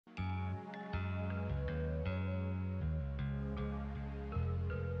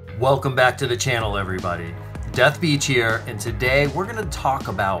Welcome back to the channel, everybody. Death Beach here, and today we're going to talk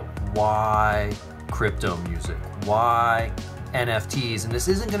about why crypto music, why NFTs, and this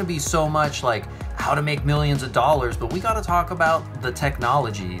isn't going to be so much like how to make millions of dollars, but we got to talk about the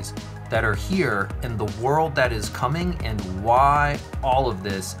technologies that are here and the world that is coming and why all of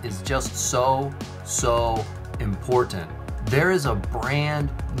this is just so important. There is a brand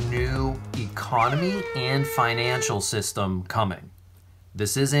new economy and financial system coming.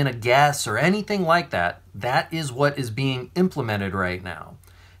 This isn't a guess or anything like that. That is what is being implemented right now.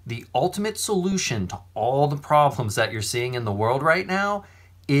 The ultimate solution to all the problems that you're seeing in the world right now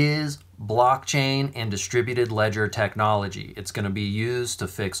is blockchain and distributed ledger technology. It's going to be used to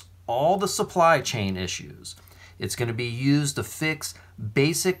fix all the supply chain issues. It's going to be used to fix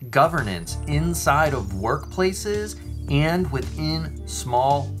basic governance inside of workplaces and within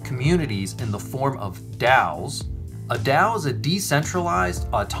small communities in the form of DAOs. A DAO is a decentralized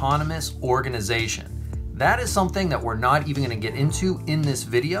autonomous organization. That is something that we're not even going to get into in this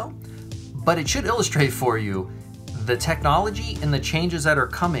video, but it should illustrate for you the technology and the changes that are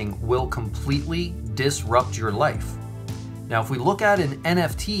coming will completely disrupt your life. Now, if we look at an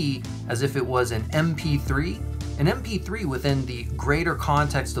NFT as if it was an MP3 within the greater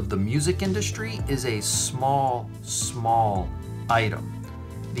context of the music industry is a small item.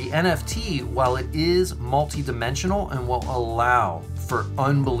 The NFT, while it is multi-dimensional and will allow for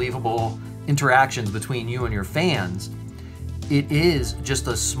unbelievable interactions between you and your fans, it is just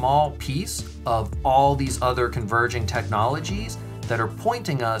a small piece of all these other converging technologies that are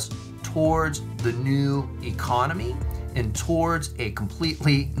pointing us towards the new economy and towards a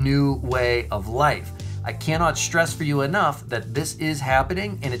completely new way of life. I cannot stress for you enough that this is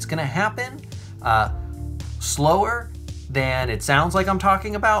happening, and it's going to happen slower than it sounds like I'm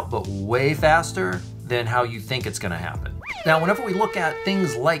talking about, but way faster than how you think it's going to happen. Now, whenever we look at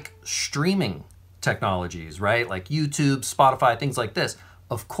things like streaming technologies, right, like YouTube, Spotify, things like this,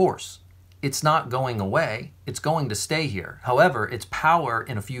 of course, it's not going away. It's going to stay here. However, its power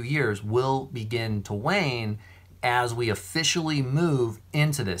in a few years will begin to wane as we officially move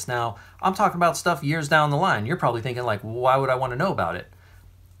into this. Now, I'm talking about stuff years down the line. You're probably thinking like, why would I want to know about it?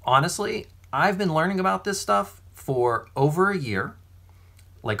 Honestly, I've been learning about this stuff for over a year,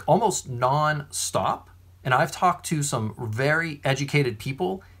 like almost non-stop. And I've talked to some very educated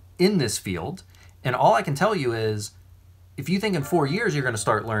people in this field. And all I can tell you is, if you think in 4 years you're going to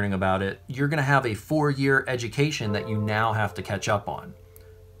start learning about it, you're going to have a 4-year education that you now have to catch up on.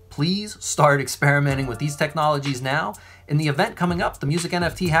 Please start experimenting with these technologies now. In the event coming up, the Music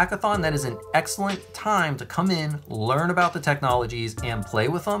NFT Hackathon, that is an excellent time to come in, learn about the technologies, and play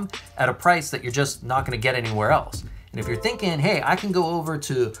with them at a price that you're just not going to get anywhere else. And if you're thinking, hey, I can go over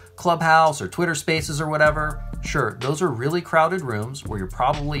to Clubhouse or Twitter Spaces or whatever, sure, those are really crowded rooms where you're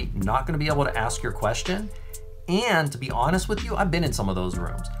probably not going to be able to ask your question. And to be honest with you, I've been in some of those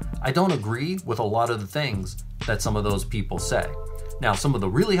rooms. I don't agree with a lot of the things that some of those people say. Now, some of the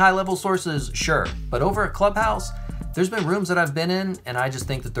really high-level sources, sure, but over at Clubhouse, there's been rooms that I've been in, and I just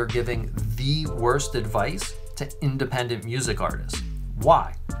think that they're giving the worst advice to independent music artists.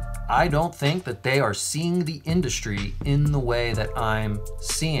 Why? I don't think that they are seeing the industry in the way that I'm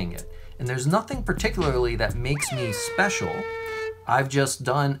seeing it. And there's nothing particularly that makes me special. I've just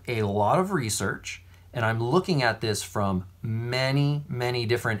done a lot of research, and I'm looking at this from many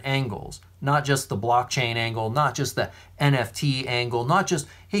different angles. Not just the blockchain angle, not just the NFT angle, not just,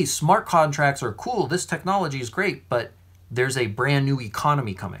 hey, smart contracts are cool, this technology is great, but there's a brand new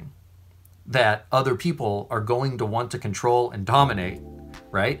economy coming that other people are going to want to control and dominate,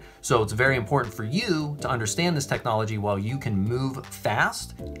 right? So it's very important for you to understand this technology while you can move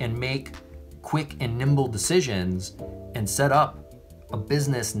fast and make quick and nimble decisions and set up a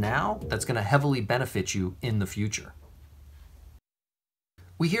business now that's going to heavily benefit you in the future.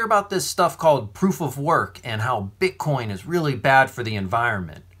 We hear about this stuff called proof of work and how Bitcoin is really bad for the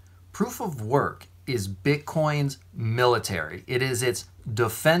environment. Proof of work is Bitcoin's military. It is its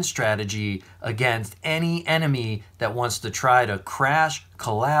defense strategy against any enemy that wants to try to crash,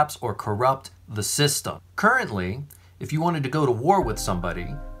 collapse, or corrupt the system. Currently, if you wanted to go to war with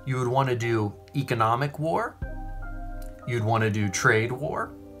somebody, you would want to do economic war, you'd want to do trade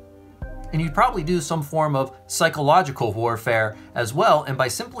war, and you'd probably do some form of psychological warfare as well. And by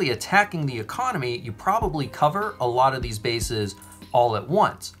simply attacking the economy, you probably cover a lot of these bases all at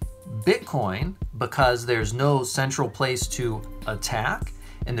once. Bitcoin, because there's no central place to attack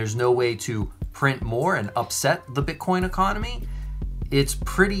and there's no way to print more and upset the Bitcoin economy, it's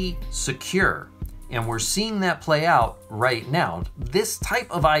pretty secure. And we're seeing that play out right now. This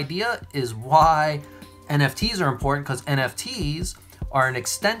type of idea is why NFTs are important, because NFTs are an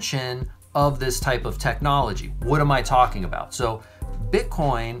extension of this type of technology. What am I talking about? So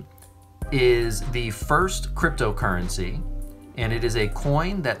Bitcoin is the first cryptocurrency, and it is a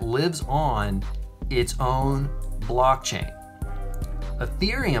coin that lives on its own blockchain.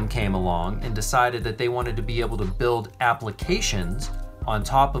 Ethereum came along and decided that they wanted to be able to build applications on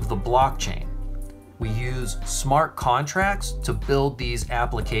top of the blockchain. We use smart contracts to build these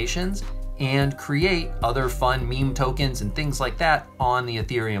applications and create other fun meme tokens and things like that on the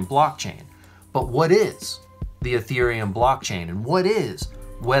Ethereum blockchain. But what is the Ethereum blockchain, and what is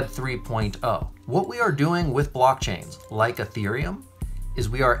Web 3.0? What we are doing with blockchains like Ethereum is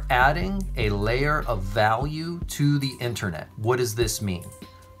we are adding a layer of value to the internet. What does this mean?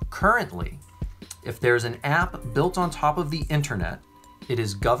 Currently, if there's an app built on top of the internet, it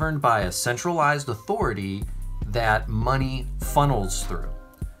is governed by a centralized authority that money funnels through.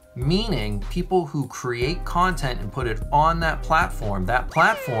 Meaning people who create content and put it on that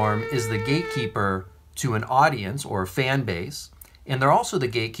platform is the gatekeeper to an audience or a fan base, and they're also the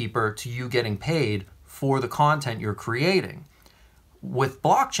gatekeeper to you getting paid for the content you're creating. With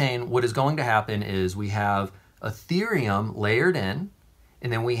blockchain, what is going to happen is we have Ethereum layered in,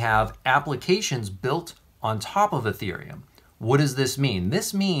 and then we have applications built on top of Ethereum. What does this mean?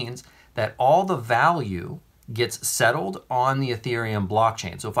 This means that all the value gets settled on the Ethereum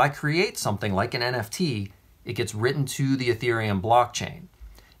blockchain. So if I create something like an NFT, it gets written to the Ethereum blockchain.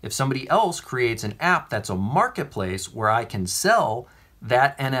 If somebody else creates an app that's a marketplace where I can sell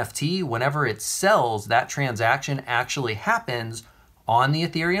that NFT, whenever it sells, that transaction actually happens on the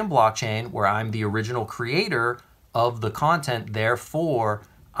Ethereum blockchain where I'm the original creator of the content, therefore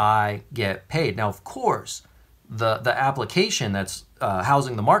I get paid. Now, of course, the application that's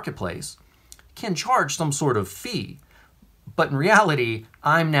housing the marketplace can charge some sort of fee, but in reality,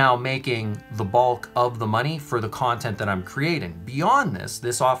 I'm now making the bulk of the money for the content that I'm creating. Beyond this,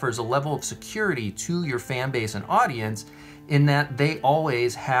 this offers a level of security to your fan base and audience in that they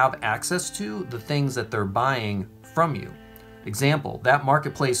always have access to the things that they're buying from you. Example, that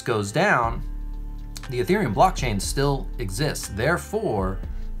marketplace goes down, the Ethereum blockchain still exists, therefore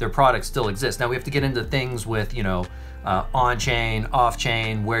their products still exist. Now we have to get into things with, on-chain,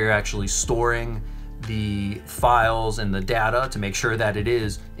 off-chain, where you're actually storing the files and the data to make sure that it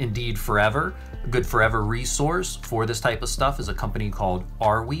is indeed forever. A good forever resource for this type of stuff is a company called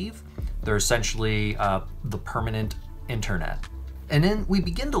Arweave. They're essentially the permanent internet. And then we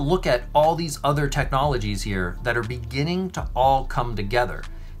begin to look at all these other technologies here that are beginning to all come together.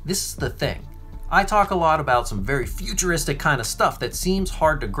 This is the thing. I talk a lot about some very futuristic kind of stuff that seems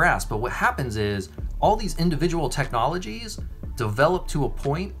hard to grasp, but what happens is all these individual technologies develop to a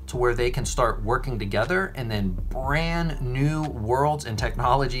point to where they can start working together, and then brand new worlds and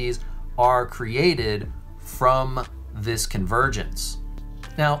technologies are created from this convergence.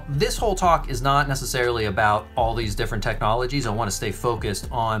 Now, this whole talk is not necessarily about all these different technologies. I want to stay focused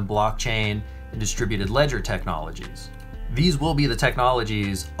on blockchain and distributed ledger technologies. These will be the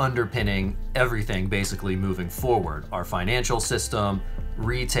technologies underpinning everything basically moving forward. Our financial system,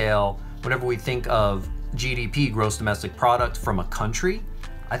 retail, whenever we think of GDP, gross domestic product, from a country,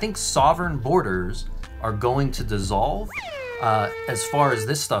 I think sovereign borders are going to dissolve as far as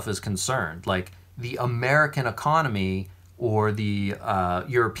this stuff is concerned. Like the American economy or the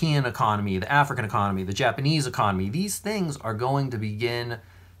European economy, the African economy, the Japanese economy, these things are going to begin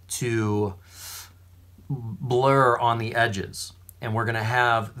to blur on the edges, and we're going to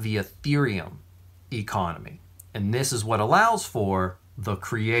have the Ethereum economy, and this is what allows for the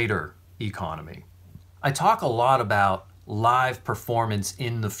creator economy. I talk a lot about live performance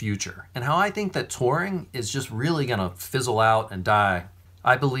in the future and how I think that touring is just really going to fizzle out and die.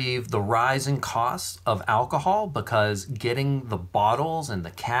 I believe the rising costs of alcohol, because getting the bottles and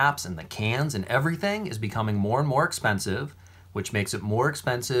the caps and the cans and everything is becoming more and more expensive, which makes it more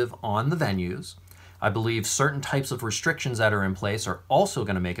expensive on the venues. I believe certain types of restrictions that are in place are also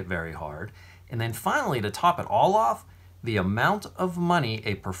going to make it very hard. And then finally, to top it all off, the amount of money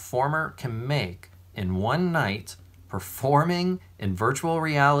a performer can make in one night performing in virtual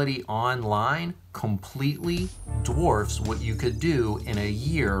reality online completely dwarfs what you could do in a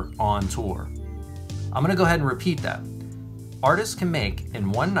year on tour. I'm going to go ahead and repeat that. Artists can make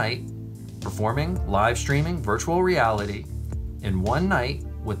in one night, performing, live streaming, virtual reality, in one night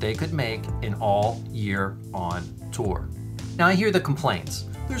what they could make in all year on tour. Now I hear the complaints.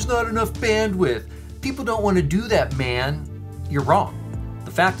 There's not enough bandwidth. People don't want to do that, man. You're wrong.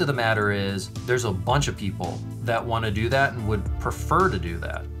 The fact of the matter is there's a bunch of people that want to do that and would prefer to do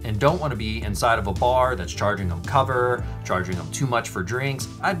that and don't want to be inside of a bar that's charging them cover, charging them too much for drinks.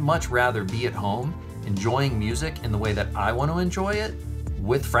 I'd much rather be at home enjoying music in the way that I want to enjoy it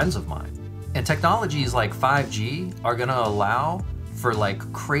with friends of mine. And technologies like 5G are gonna allow for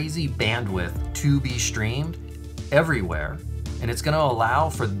like crazy bandwidth to be streamed everywhere. And it's gonna allow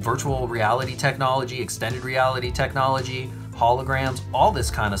for virtual reality technology, extended reality technology, holograms, all this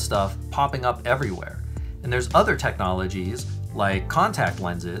kind of stuff popping up everywhere. And there's other technologies like contact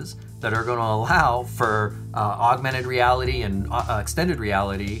lenses that are gonna allow for augmented reality and extended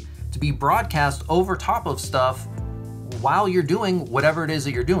reality to be broadcast over top of stuff while you're doing whatever it is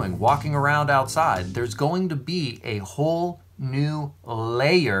that you're doing, walking around outside. There's going to be a whole new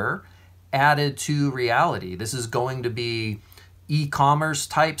layer added to reality. This is going to be e-commerce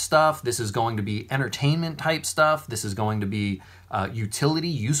type stuff. This is going to be entertainment type stuff. This is going to be utility,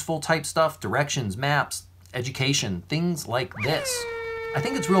 useful type stuff, directions, maps, education, things like this. I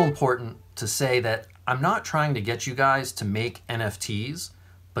think it's real important to say that I'm not trying to get you guys to make NFTs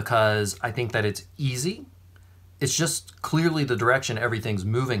because I think that it's easy. It's just clearly the direction everything's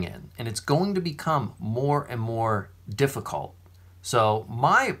moving in, and it's going to become more and more difficult. So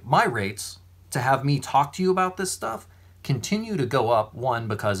my rates to have me talk to you about this stuff continue to go up, one,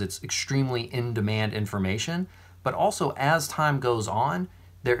 because it's extremely in-demand information, but also as time goes on,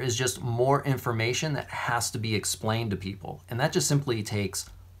 there is just more information that has to be explained to people. And that just simply takes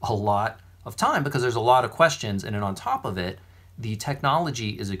a lot of time because there's a lot of questions. And then on top of it, the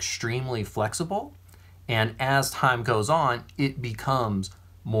technology is extremely flexible. And as time goes on, it becomes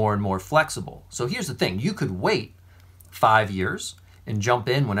more and more flexible. So here's the thing, you could wait 5 years and jump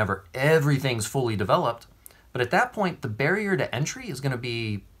in whenever everything's fully developed. But at that point, the barrier to entry is going to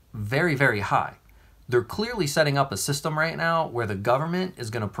be very, very high. They're clearly setting up a system right now where the government is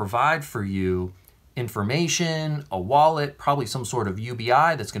going to provide for you information, a wallet, probably some sort of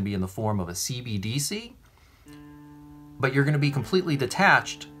UBI that's going to be in the form of a CBDC. But you're going to be completely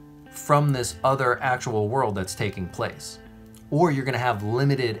detached from this other actual world that's taking place. Or you're going to have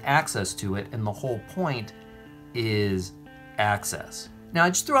limited access to it, and the whole point is access. Now, I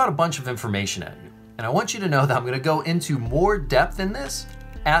just threw out a bunch of information at you. And I want you to know that I'm going to go into more depth in this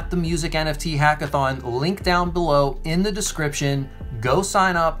at the Music NFT Hackathon. Link down below in the description. Go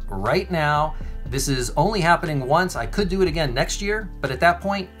sign up right now. This is only happening once. I could do it again next year, but at that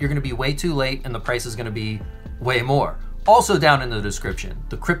point, you're going to be way too late and the price is going to be way more. Also down in the description,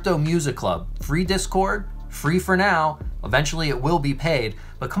 the Crypto Music Club, free Discord, free for now. Eventually it will be paid,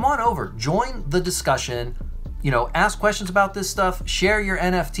 but come on over, join the discussion, ask questions about this stuff, share your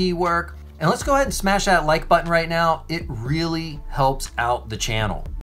NFT work. And let's go ahead and smash that like button right now. It really helps out the channel.